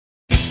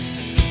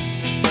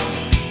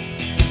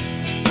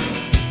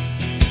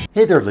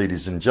Hey there,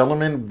 ladies and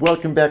gentlemen.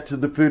 Welcome back to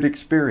the Food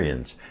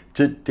Experience.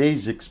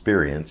 Today's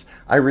experience,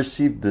 I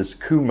received this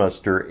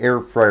CooMuster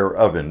air fryer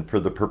oven for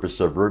the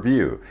purpose of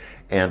review,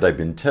 and I've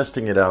been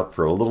testing it out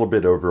for a little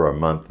bit over a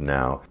month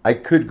now. I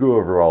could go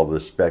over all the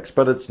specs,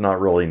 but it's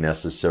not really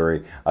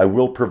necessary. I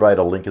will provide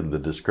a link in the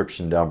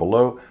description down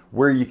below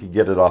where you can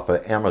get it off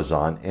of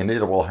Amazon, and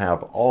it will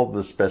have all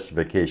the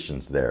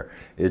specifications there.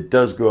 It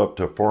does go up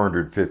to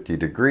 450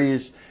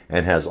 degrees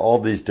and has all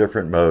these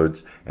different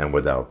modes, and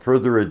without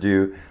further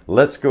ado,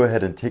 let's go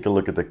ahead and take a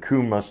look at the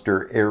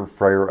CooMuster air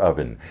fryer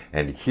oven.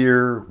 And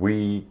here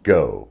we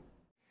go.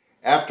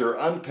 After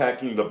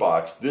unpacking the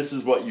box, this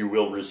is what you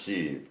will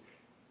receive.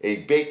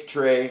 A bake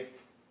tray,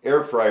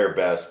 air fryer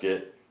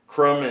basket,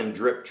 crumb and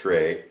drip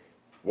tray,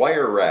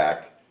 wire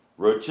rack,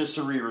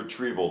 rotisserie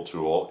retrieval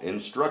tool,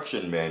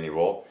 instruction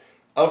manual,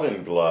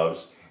 oven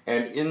gloves,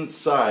 and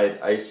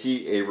inside I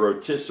see a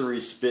rotisserie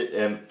spit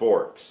and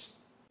forks.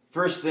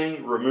 First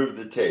thing, remove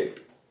the tape.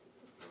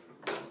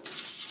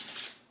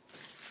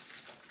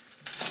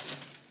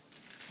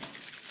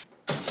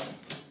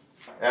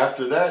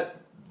 After that,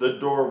 the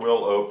door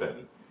will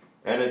open.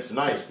 And it's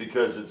nice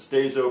because it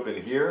stays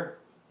open here,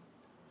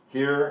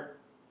 here,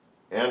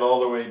 and all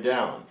the way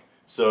down.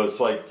 So it's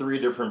like 3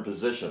 different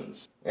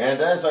positions. And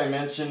as I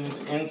mentioned,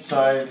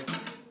 inside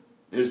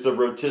is the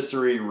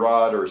rotisserie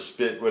rod or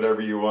spit,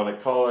 whatever you want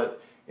to call it,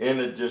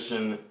 in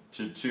addition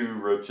to 2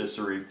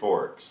 rotisserie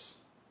forks.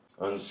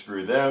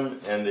 Unscrew them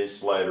and they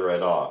slide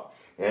right off.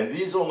 And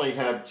these only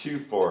have 2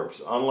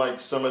 forks,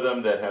 unlike some of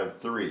them that have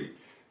 3.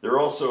 They're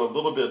also a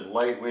little bit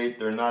lightweight.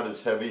 They're not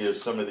as heavy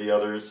as some of the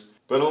others,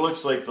 but it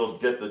looks like they'll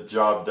get the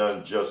job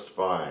done just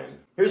fine.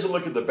 Here's a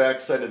look at the back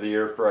side of the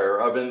air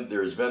fryer oven.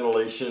 There's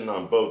ventilation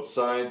on both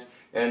sides,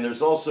 and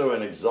there's also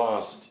an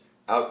exhaust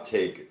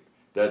outtake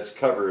that's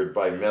covered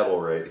by metal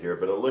right here,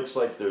 but it looks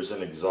like there's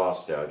an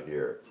exhaust out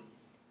here.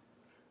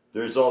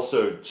 There's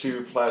also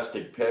 2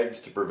 plastic pegs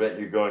to prevent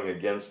you going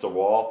against a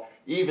wall.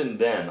 Even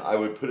then, I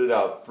would put it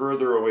out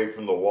further away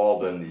from the wall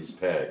than these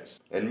pegs.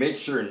 And make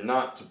sure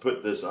not to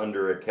put this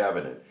under a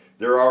cabinet.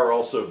 There are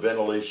also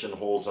ventilation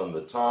holes on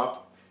the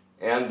top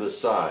and the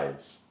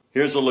sides.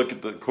 Here's a look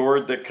at the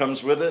cord that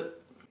comes with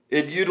it.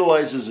 It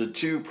utilizes a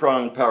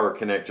 2-prong power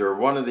connector.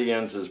 One of the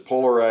ends is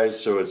polarized,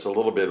 so it's a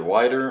little bit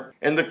wider.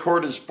 And the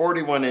cord is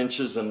 41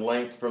 inches in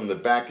length from the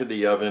back of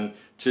the oven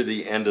to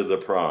the end of the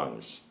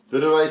prongs. The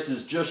device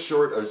is just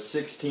short of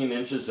 16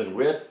 inches in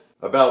width,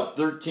 about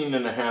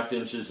 13.5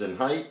 inches in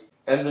height,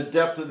 and the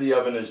depth of the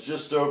oven is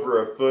just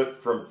over a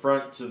foot from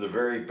front to the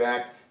very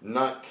back,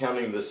 not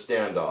counting the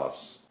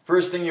standoffs.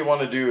 First thing you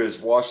want to do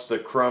is wash the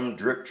crumb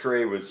drip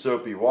tray with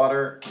soapy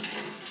water,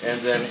 and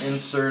then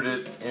insert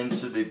it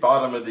into the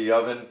bottom of the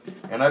oven,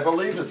 and I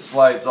believe it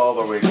slides all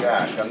the way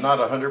back. I'm not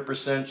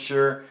 100%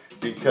 sure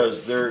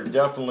because there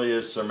definitely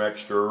is some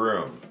extra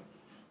room.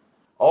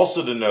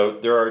 Also to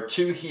note, there are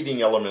 2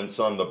 heating elements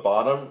on the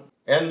bottom,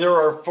 and there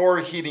are 4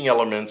 heating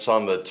elements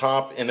on the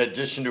top in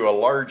addition to a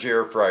large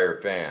air fryer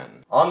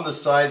fan. On the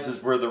sides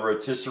is where the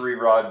rotisserie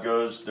rod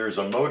goes. There's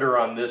a motor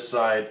on this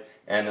side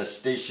and a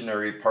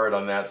stationary part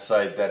on that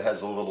side that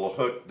has a little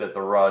hook that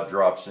the rod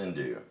drops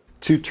into.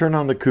 To turn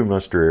on the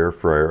CooMuster air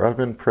fryer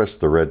oven, press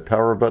the red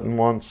power button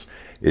once.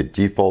 It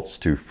defaults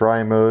to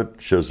fry mode,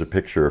 shows a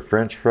picture of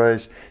French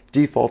fries.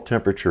 Default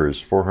temperature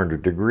is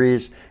 400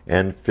 degrees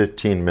and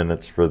 15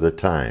 minutes for the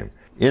time.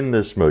 In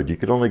this mode, you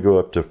can only go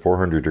up to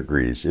 400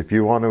 degrees. If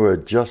you want to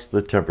adjust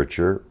the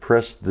temperature,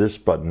 press this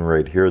button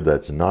right here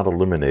that's not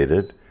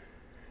illuminated.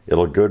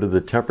 It'll go to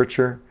the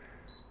temperature,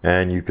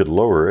 and you could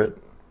lower it.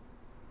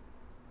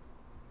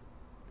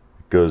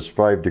 It goes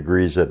 5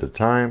 degrees at a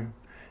time,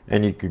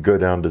 and you could go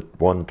down to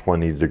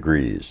 120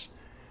 degrees.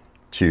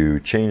 To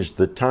change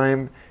the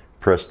time,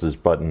 press this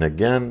button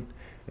again,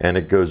 and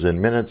it goes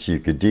in minutes. You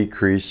could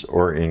decrease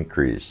or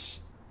increase.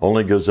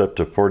 Only goes up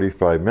to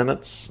 45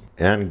 minutes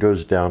and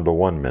goes down to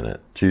 1 minute.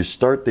 To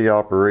start the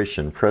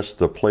operation, press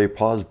the play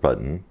pause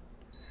button.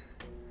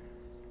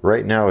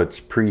 Right now it's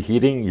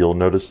preheating. You'll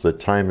notice the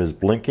time is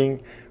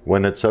blinking.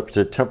 When it's up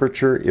to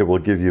temperature, it will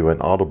give you an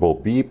audible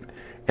beep,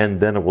 and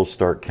then it will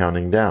start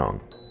counting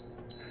down.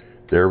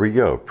 There we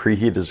go.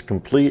 Preheat is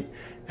complete,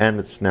 and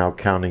it's now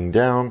counting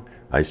down.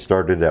 I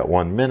started at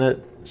 1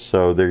 minute,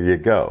 so there you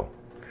go.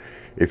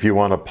 If you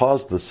want to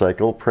pause the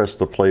cycle, press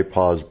the play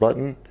pause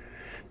button.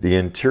 The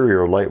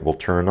interior light will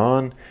turn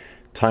on.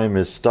 Time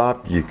is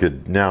stopped. You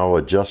could now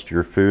adjust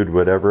your food,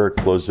 whatever,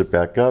 close it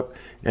back up,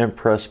 and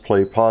press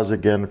play pause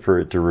again for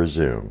it to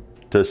resume.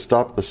 To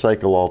stop the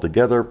cycle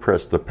altogether,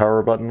 press the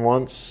power button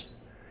once,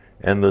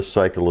 and the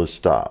cycle is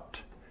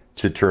stopped.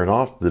 To turn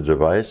off the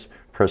device,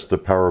 press the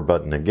power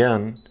button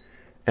again,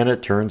 and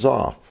it turns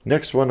off.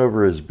 Next one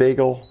over is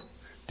bagel.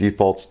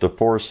 Defaults to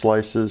 4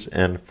 slices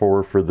and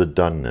 4 for the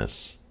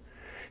doneness.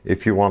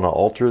 If you want to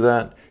alter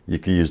that, you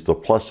can use the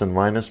plus and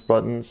minus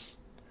buttons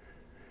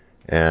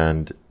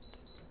and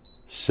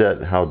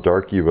set how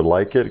dark you would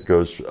like it. It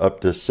goes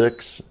up to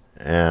 6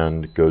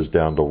 and goes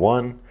down to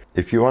 1.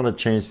 If you want to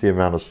change the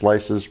amount of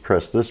slices,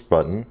 press this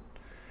button,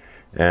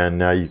 and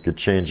now you could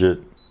change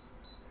it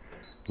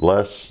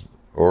less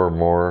or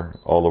more,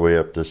 all the way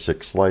up to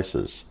 6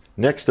 slices.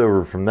 Next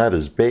over from that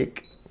is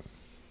bake.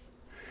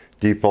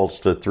 Defaults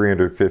to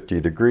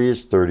 350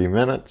 degrees, 30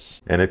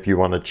 minutes. And if you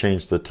want to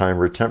change the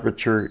timer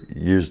temperature,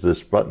 use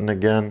this button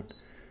again.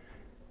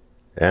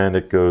 And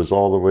it goes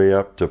all the way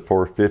up to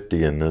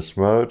 450 in this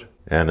mode.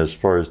 And as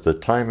far as the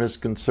time is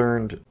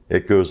concerned,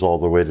 it goes all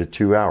the way to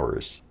 2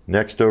 hours.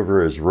 Next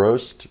over is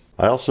roast.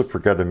 I also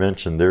forgot to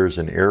mention there's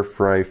an air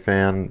fry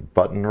fan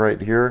button right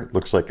here. It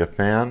looks like a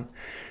fan.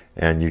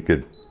 And you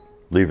could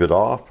leave it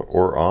off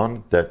or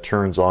on. That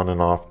turns on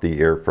and off the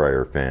air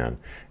fryer fan.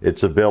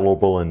 It's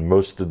available in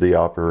most of the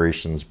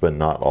operations, but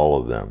not all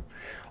of them.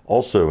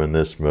 Also in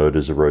this mode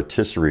is a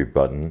rotisserie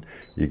button.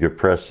 You could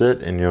press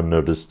it and you'll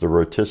notice the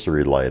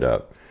rotisserie light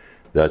up.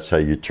 That's how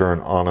you turn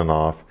on and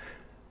off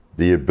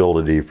the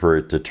ability for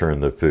it to turn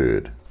the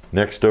food.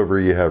 Next over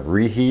you have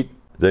reheat.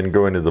 Then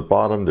going to the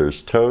bottom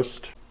there's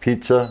toast,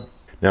 pizza.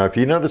 Now if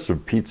you notice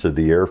with pizza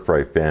the air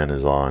fry fan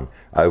is on,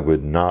 I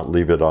would not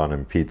leave it on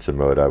in pizza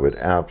mode. I would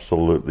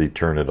absolutely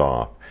turn it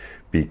off,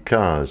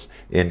 because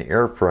in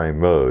air fry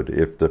mode,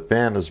 if the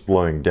fan is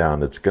blowing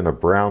down, it's going to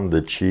brown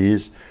the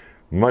cheese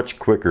much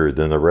quicker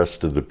than the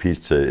rest of the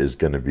pizza is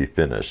going to be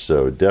finished.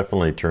 So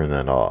definitely turn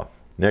that off.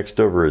 Next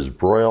over is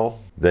broil,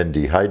 then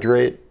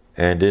dehydrate.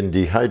 And in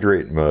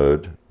dehydrate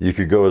mode, you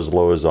could go as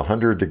low as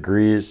 100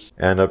 degrees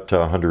and up to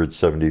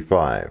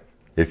 175.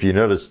 If you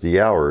notice the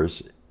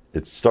hours,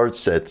 it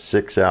starts at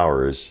 6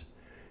 hours.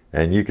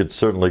 And you could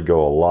certainly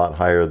go a lot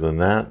higher than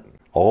that,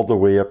 all the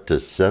way up to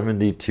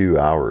 72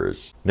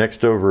 hours.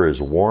 Next over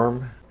is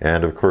warm,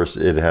 and of course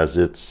it has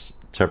its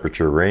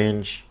temperature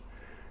range,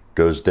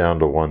 goes down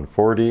to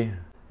 140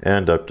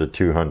 and up to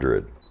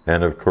 200.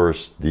 And of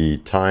course the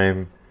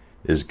time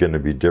is going to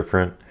be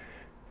different,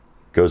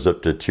 goes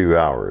up to 2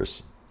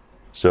 hours.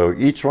 So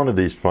each one of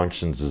these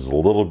functions is a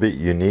little bit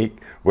unique.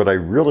 What I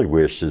really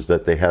wish is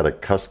that they had a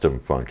custom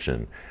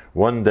function,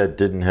 one that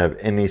didn't have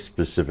any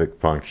specific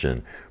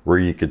function, where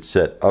you could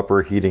set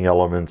upper heating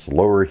elements,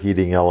 lower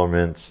heating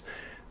elements,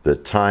 the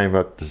time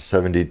up to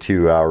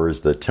 72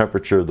 hours, the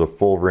temperature, the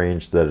full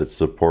range that it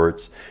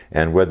supports,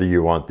 and whether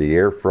you want the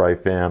air fry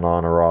fan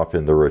on or off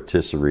and the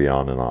rotisserie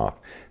on and off.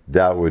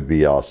 That would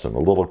be awesome, a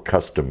little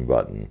custom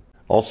button.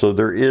 Also,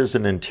 there is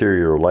an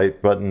interior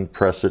light button.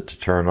 Press it to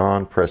turn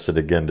on, press it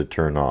again to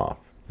turn off.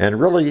 And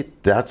really,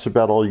 that's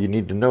about all you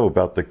need to know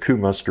about the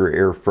CooMuster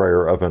air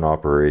fryer oven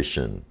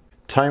operation.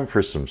 Time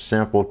for some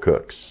sample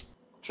cooks.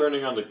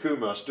 Turning on the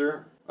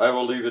CooMuster, I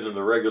will leave it in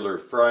the regular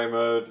fry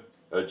mode,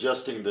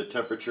 adjusting the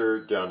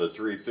temperature down to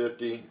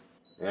 350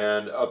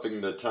 and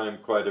upping the time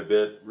quite a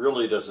bit.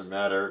 Really doesn't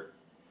matter.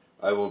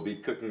 I will be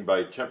cooking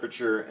by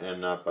temperature and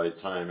not by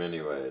time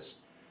anyways.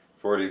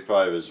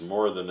 45 is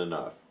more than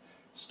enough.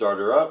 Start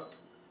her up.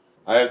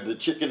 I have the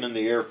chicken in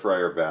the air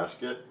fryer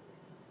basket.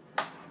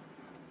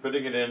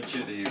 Putting it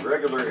into the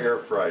regular air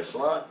fry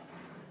slot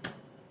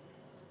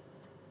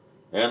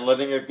and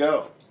letting it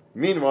go.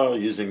 Meanwhile,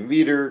 using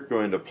meter,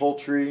 going to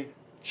poultry,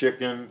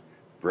 chicken,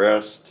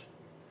 breast,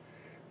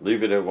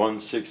 leave it at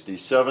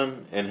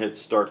 167 and hit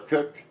start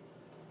cook,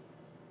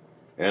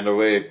 and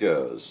away it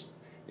goes.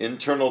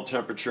 Internal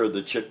temperature of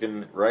the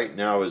chicken right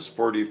now is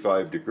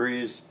 45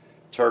 degrees,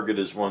 target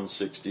is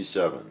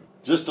 167.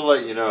 Just to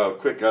let you know, a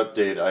quick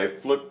update, I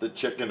flipped the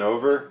chicken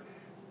over,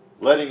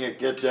 letting it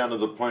get down to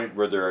the point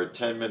where there are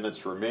 10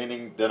 minutes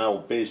remaining, then I'll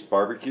baste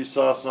barbecue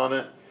sauce on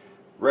it.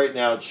 Right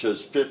now it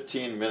shows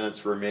 15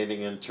 minutes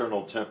remaining,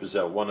 internal temp is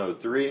at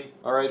 103.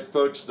 Alright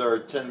folks, there are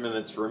 10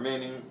 minutes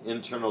remaining,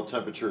 internal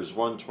temperature is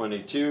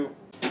 122.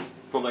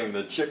 Pulling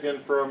the chicken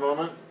for a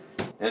moment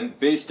and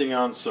basting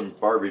on some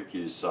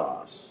barbecue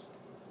sauce.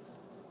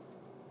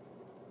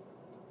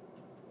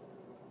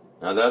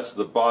 Now that's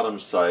the bottom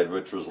side,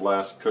 which was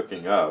last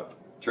cooking up.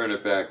 Turn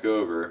it back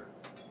over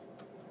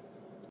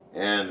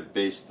and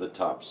baste the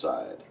top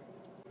side.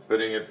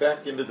 Putting it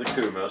back into the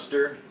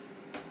CooMuster.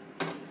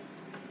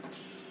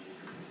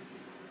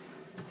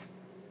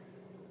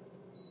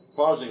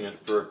 Pausing it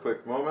for a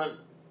quick moment.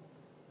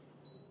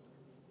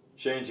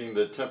 Changing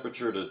the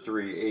temperature to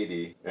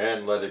 380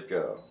 and let it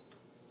go.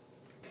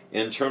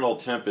 Internal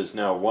temp is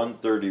now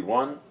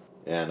 131,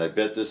 and I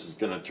bet this is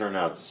going to turn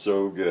out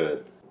so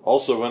good.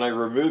 Also, when I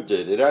removed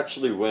it, it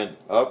actually went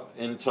up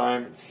in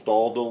time,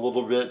 stalled a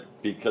little bit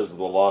because of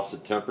the loss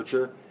of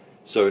temperature.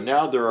 So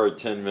now there are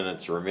 10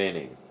 minutes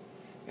remaining.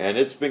 And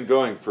it's been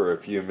going for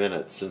a few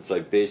minutes since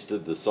I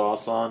basted the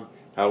sauce on.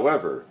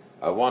 However,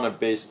 I want to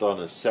baste on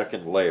a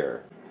second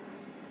layer.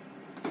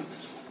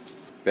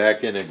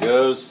 Back in it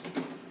goes.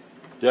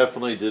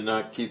 Definitely did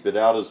not keep it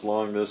out as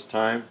long this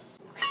time.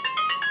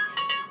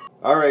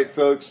 Alright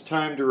folks,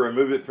 time to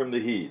remove it from the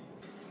heat.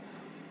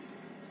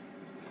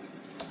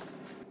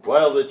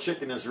 While the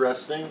chicken is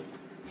resting,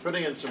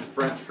 putting in some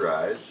French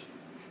fries.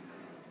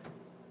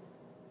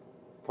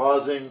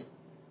 Pausing.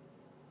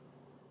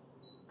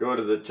 Go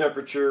to the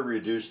temperature,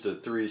 reduce to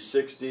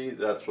 360.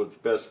 That's what's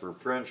best for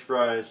French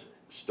fries.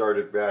 Start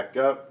it back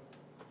up.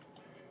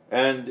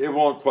 And it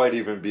won't quite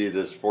even be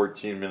this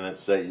 14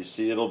 minutes that you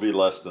see. It'll be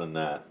less than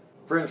that.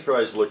 French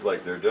fries look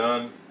like they're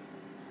done.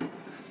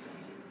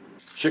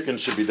 Chicken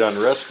should be done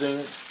resting.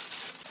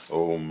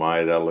 Oh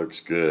my, that looks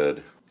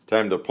good.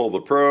 Time to pull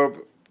the probe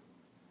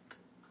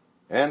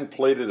and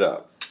plate it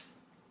up.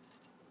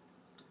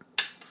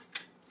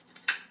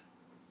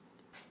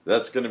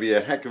 That's going to be a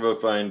heck of a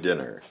fine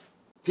dinner.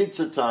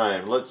 Pizza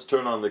time. Let's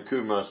turn on the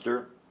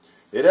CooMuster.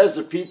 It has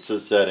a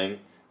pizza setting,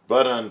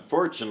 but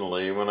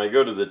unfortunately when I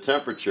go to the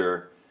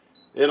temperature,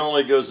 it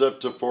only goes up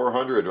to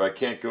 400. I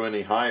can't go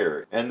any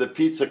higher. And the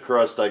pizza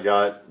crust I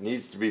got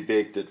needs to be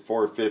baked at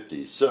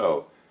 450.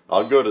 So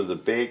I'll go to the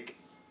bake,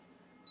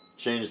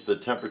 change the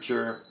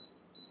temperature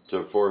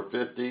to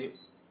 450,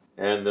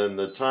 and then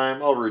the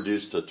time I'll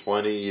reduce to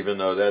 20, even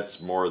though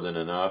that's more than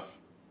enough.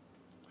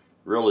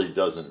 Really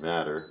doesn't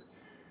matter.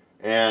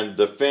 And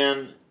the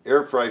fan,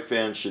 air fry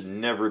fan, should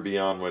never be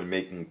on when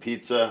making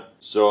pizza,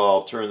 so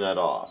I'll turn that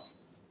off.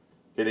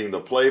 Hitting the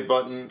play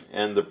button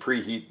and the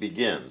preheat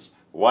begins.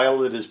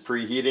 While it is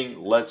preheating,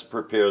 let's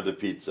prepare the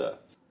pizza.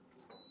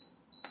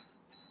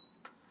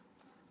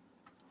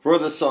 For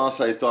the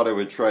sauce, I thought I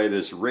would try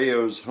this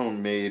Rayo's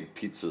homemade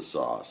pizza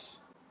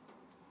sauce.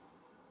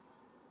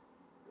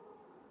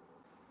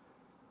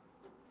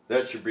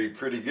 That should be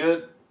pretty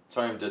good.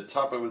 Time to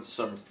top it with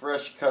some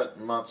fresh cut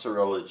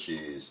mozzarella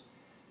cheese.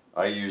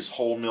 I use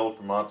whole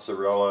milk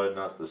mozzarella,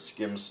 not the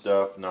skim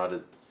stuff, not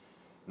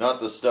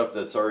the stuff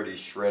that's already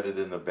shredded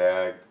in the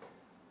bag.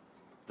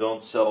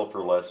 Don't settle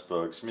for less,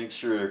 folks. Make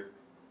sure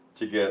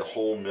to get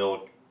whole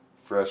milk,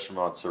 fresh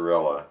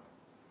mozzarella.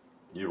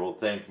 You will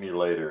thank me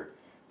later.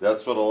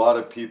 That's what a lot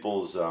of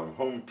people's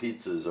home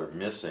pizzas are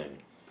missing,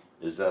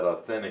 is that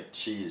authentic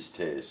cheese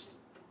taste.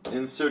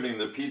 Inserting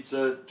the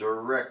pizza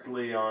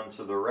directly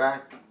onto the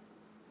rack.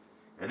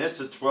 And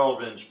it's a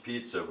 12-inch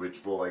pizza,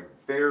 which will like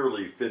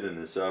barely fit in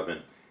this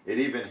oven. It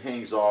even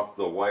hangs off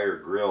the wire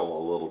grill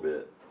a little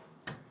bit.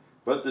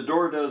 But the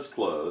door does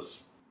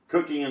close.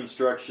 Cooking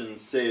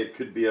instructions say it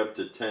could be up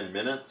to 10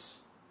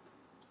 minutes.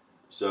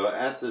 So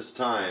at this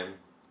time,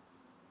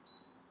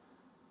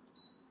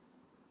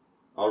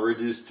 I'll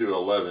reduce to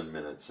 11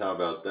 minutes. How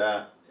about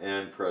that?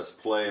 And press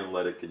play and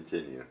let it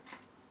continue.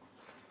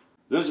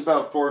 There's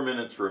about 4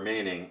 minutes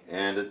remaining,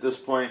 and at this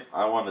point,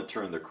 I want to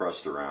turn the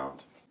crust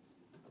around.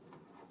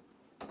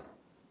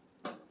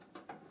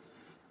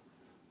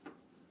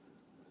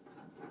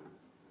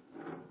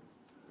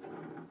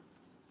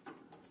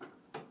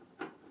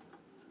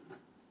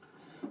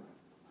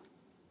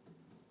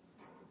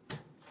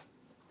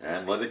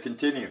 And let it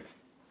continue.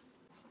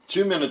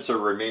 2 minutes are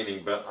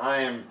remaining, but I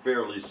am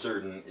fairly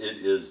certain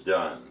it is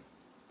done.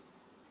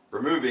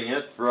 Removing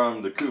it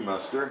from the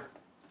CooMuster.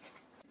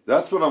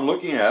 That's what I'm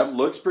looking at.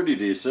 Looks pretty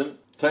decent.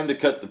 Time to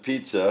cut the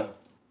pizza.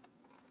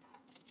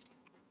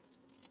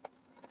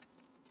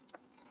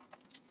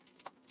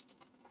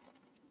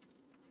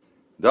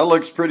 That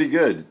looks pretty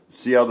good.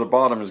 See how the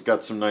bottom has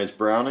got some nice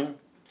browning?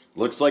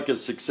 Looks like a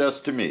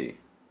success to me.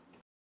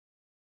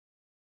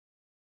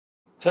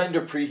 Time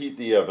to preheat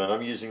the oven.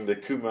 I'm using the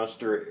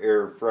CooMuster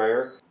air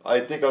fryer.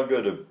 I think I'll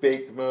go to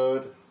bake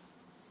mode.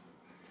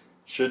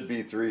 Should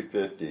be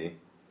 350.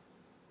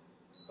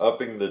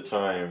 Upping the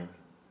time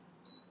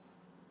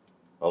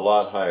a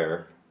lot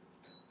higher.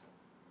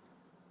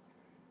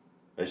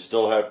 I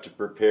still have to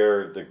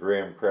prepare the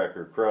graham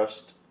cracker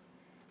crust.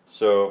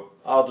 So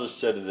I'll just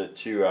set it at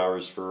 2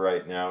 hours for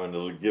right now, and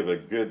it'll give a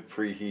good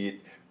preheat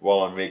while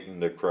I'm making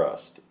the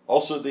crust.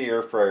 Also, the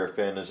air fryer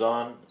fan is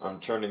on.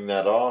 I'm turning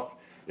that off.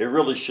 It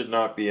really should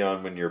not be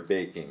on when you're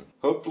baking.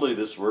 Hopefully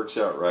this works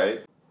out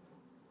right.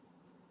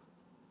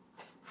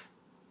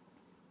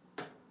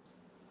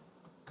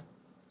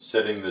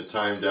 Setting the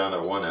time down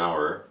at 1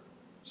 hour.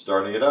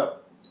 Starting it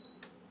up.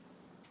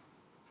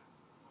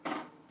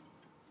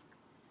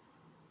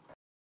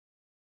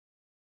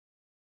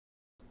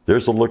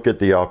 There's a look at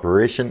the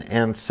operation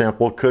and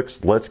sample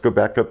cooks. Let's go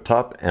back up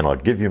top and I'll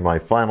give you my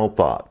final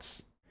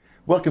thoughts.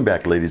 Welcome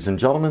back, ladies and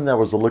gentlemen. That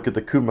was a look at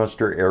the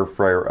CooMuster air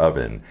fryer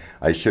oven.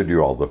 I showed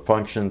you all the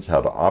functions,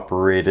 how to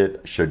operate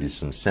it, showed you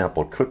some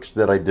sample cooks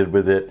that I did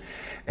with it.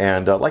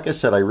 And like I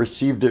said, I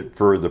received it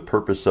for the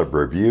purpose of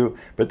review,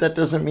 but that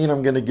doesn't mean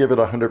I'm going to give it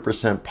a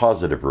 100%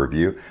 positive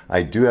review.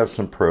 I do have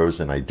some pros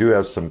and I do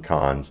have some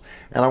cons,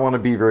 and I want to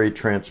be very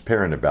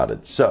transparent about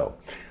it. So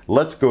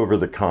let's go over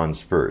the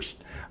cons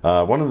first.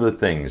 One of the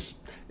things,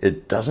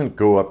 it doesn't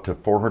go up to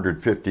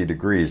 450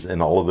 degrees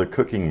in all of the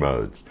cooking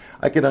modes.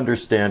 I could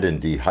understand in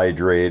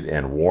dehydrate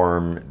and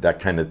warm, that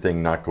kind of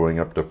thing, not going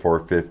up to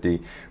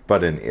 450,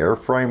 but in air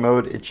fry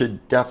mode, it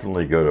should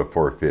definitely go to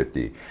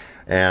 450.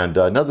 And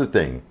another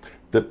thing,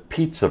 the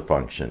pizza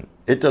function,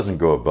 it doesn't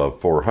go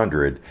above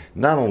 400.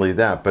 Not only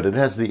that, but it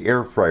has the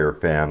air fryer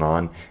fan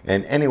on,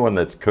 and anyone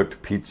that's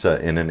cooked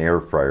pizza in an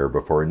air fryer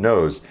before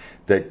knows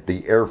that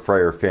the air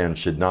fryer fan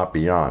should not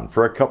be on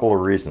for a couple of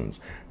reasons.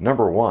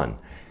 Number one,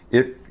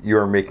 if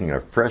you're making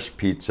a fresh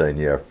pizza and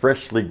you have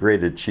freshly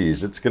grated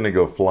cheese, it's going to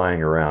go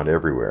flying around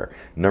everywhere.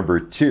 Number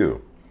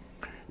two,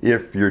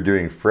 if you're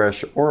doing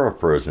fresh or a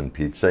frozen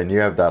pizza and you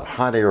have that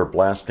hot air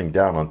blasting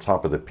down on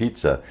top of the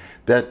pizza,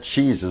 that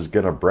cheese is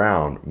going to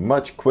brown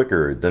much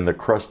quicker than the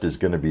crust is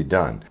going to be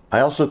done. I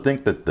also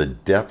think that the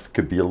depth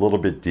could be a little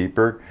bit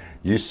deeper.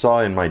 You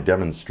saw in my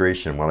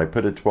demonstration when I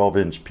put a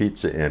 12-inch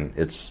pizza in,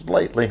 it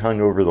slightly hung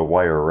over the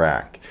wire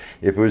rack.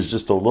 If it was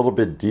just a little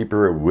bit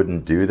deeper, it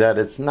wouldn't do that.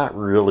 It's not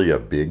really a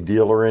big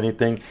deal or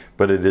anything,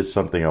 but it is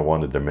something I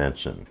wanted to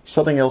mention.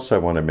 Something else I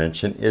want to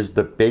mention is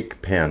the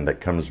bake pan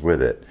that comes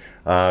with it.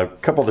 A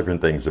couple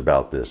different things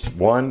about this.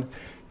 One,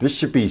 this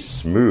should be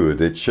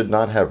smooth. It should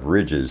not have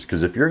ridges,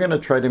 because if you're going to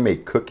try to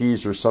make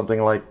cookies or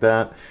something like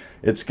that,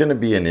 it's going to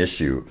be an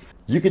issue.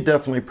 You could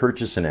definitely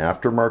purchase an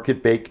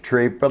aftermarket bake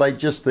tray, but I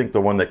just think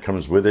the one that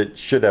comes with it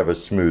should have a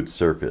smooth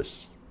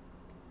surface.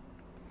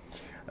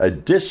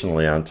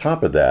 Additionally, on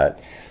top of that,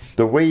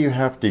 the way you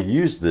have to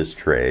use this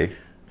tray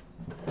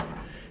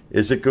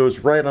is it goes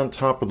right on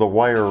top of the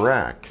wire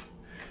rack.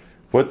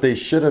 What they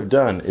should have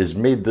done is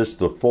made this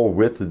the full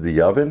width of the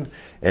oven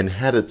and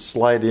had it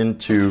slide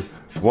into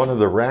one of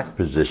the rack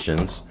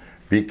positions,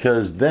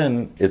 because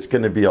then it's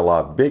going to be a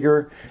lot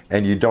bigger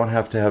and you don't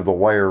have to have the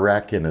wire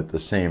rack in at the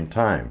same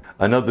time.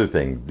 Another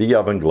thing, the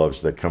oven gloves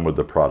that come with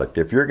the product.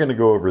 If you're going to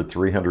go over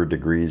 300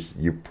 degrees,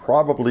 you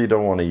probably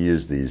don't want to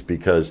use these,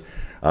 because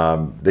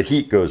the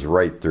heat goes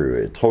right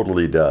through. It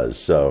totally does.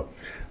 So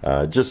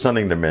just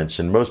something to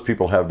mention. Most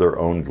people have their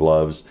own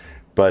gloves.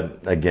 But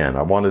again,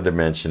 I wanted to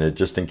mention it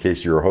just in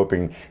case you were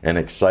hoping and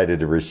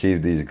excited to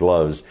receive these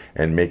gloves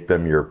and make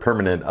them your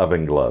permanent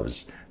oven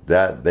gloves.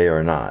 That they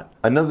are not.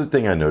 Another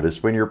thing I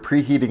noticed, when you're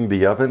preheating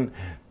the oven,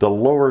 the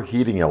lower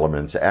heating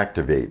elements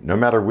activate. No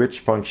matter which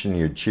function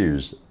you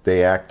choose,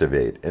 they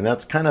activate. And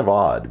that's kind of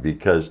odd,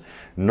 because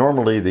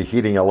normally the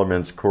heating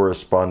elements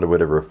correspond to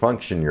whatever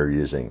function you're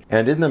using.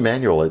 And in the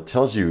manual, it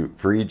tells you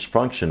for each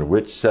function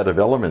which set of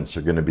elements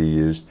are going to be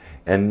used.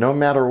 And no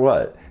matter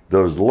what,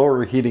 those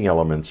lower heating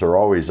elements are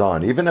always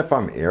on. Even if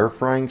I'm air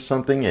frying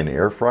something in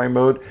air fry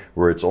mode,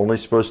 where it's only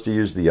supposed to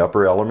use the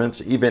upper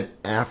elements, even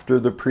after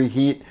the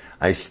preheat,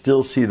 I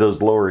still see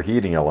those lower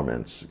heating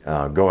elements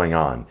going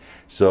on.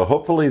 So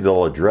hopefully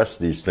they'll address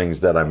these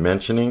things that I'm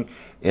mentioning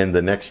in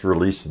the next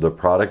release of the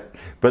product,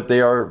 but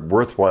they are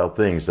worthwhile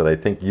things that I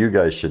think you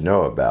guys should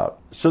know about.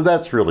 So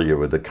that's really it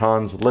with the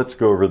cons. Let's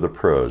go over the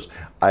pros.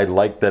 I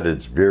like that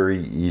it's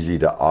very easy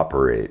to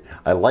operate.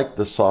 I like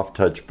the soft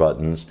touch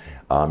buttons.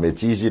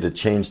 It's easy to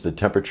change the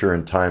temperature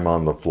and time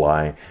on the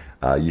fly.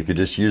 You could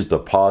just use the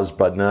pause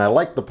button, and I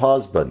like the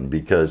pause button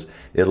because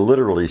it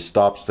literally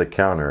stops the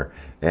counter,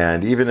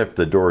 and even if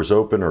the door is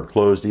open or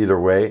closed, either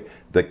way,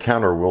 the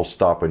counter will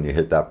stop when you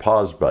hit that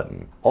pause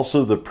button.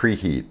 Also, the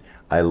preheat.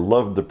 I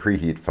love the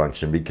preheat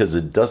function because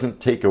it doesn't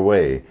take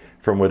away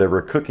from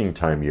whatever cooking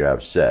time you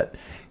have set.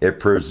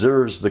 It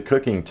preserves the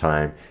cooking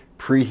time,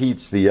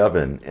 preheats the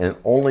oven, and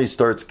only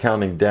starts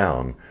counting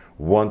down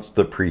once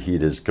the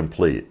preheat is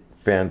complete.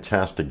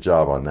 Fantastic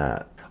job on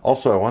that.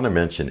 Also, I want to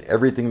mention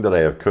everything that I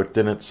have cooked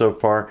in it so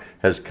far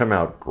has come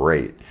out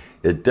great.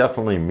 It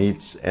definitely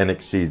meets and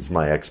exceeds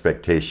my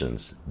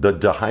expectations. The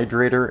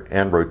dehydrator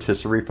and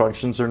rotisserie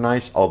functions are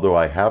nice, although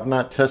I have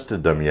not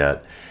tested them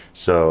yet,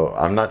 so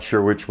I'm not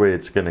sure which way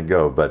it's going to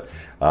go, but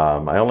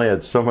I only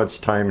had so much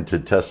time to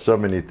test so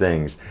many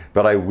things,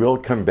 but I will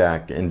come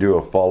back and do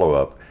a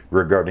follow-up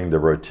regarding the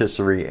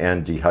rotisserie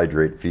and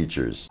dehydrate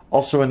features.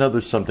 Also, another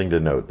something to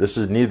note, this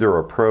is neither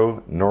a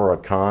pro nor a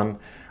con.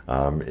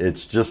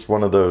 It's just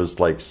one of those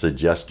like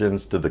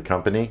suggestions to the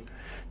company.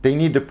 They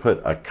need to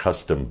put a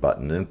custom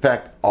button. In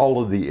fact,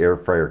 all of the air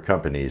fryer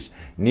companies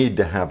need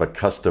to have a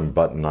custom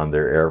button on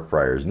their air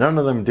fryers. None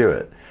of them do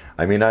it.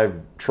 I mean,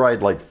 I've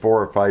tried like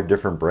 4 or 5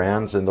 different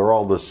brands and they're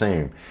all the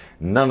same.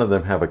 None of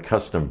them have a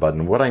custom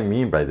button. What I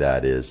mean by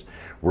that is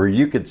where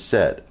you could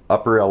set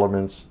upper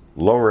elements,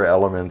 lower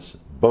elements,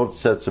 both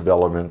sets of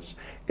elements,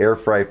 air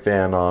fry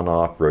fan on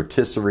off,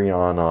 rotisserie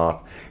on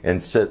off,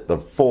 and set the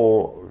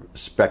full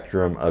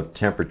spectrum of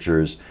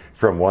temperatures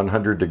from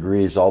 100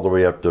 degrees all the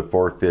way up to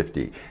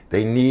 450.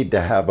 They need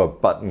to have a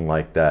button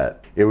like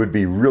that. It would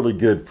be really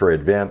good for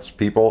advanced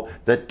people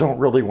that don't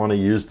really want to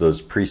use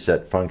those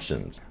preset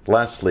functions.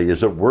 Lastly,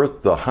 is it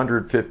worth the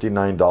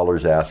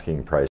 $159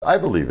 asking price? I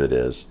believe it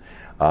is.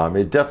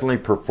 It definitely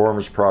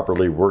performs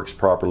properly, works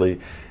properly.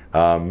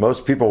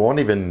 Most people won't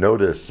even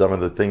notice some of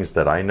the things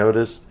that I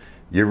noticed.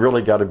 You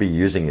really got to be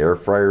using air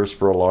fryers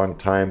for a long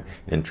time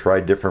and try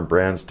different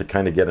brands to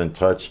kind of get in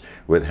touch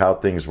with how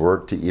things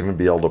work to even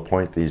be able to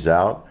point these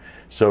out.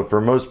 So for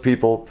most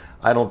people,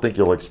 I don't think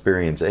you'll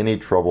experience any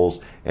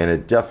troubles, and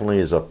it definitely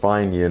is a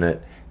fine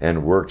unit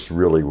and works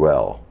really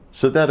well.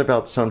 So that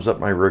about sums up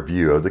my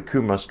review of the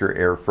CooMuster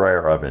air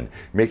fryer oven.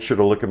 Make sure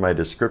to look at my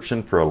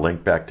description for a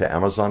link back to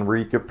Amazon where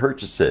you can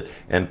purchase it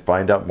and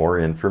find out more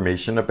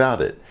information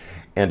about it.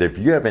 And if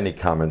you have any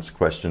comments,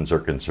 questions, or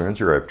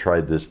concerns, or have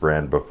tried this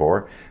brand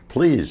before,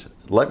 please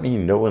let me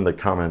know in the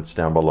comments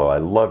down below. I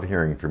love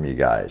hearing from you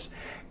guys.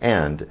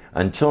 And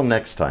until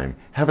next time,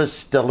 have a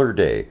stellar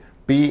day.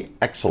 Be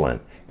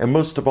excellent. And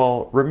most of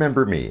all,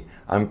 remember me.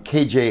 I'm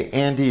KJ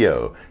Andy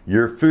O,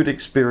 your food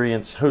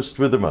experience host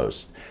with the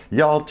most.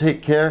 Y'all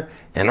take care,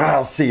 and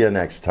I'll see you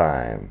next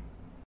time.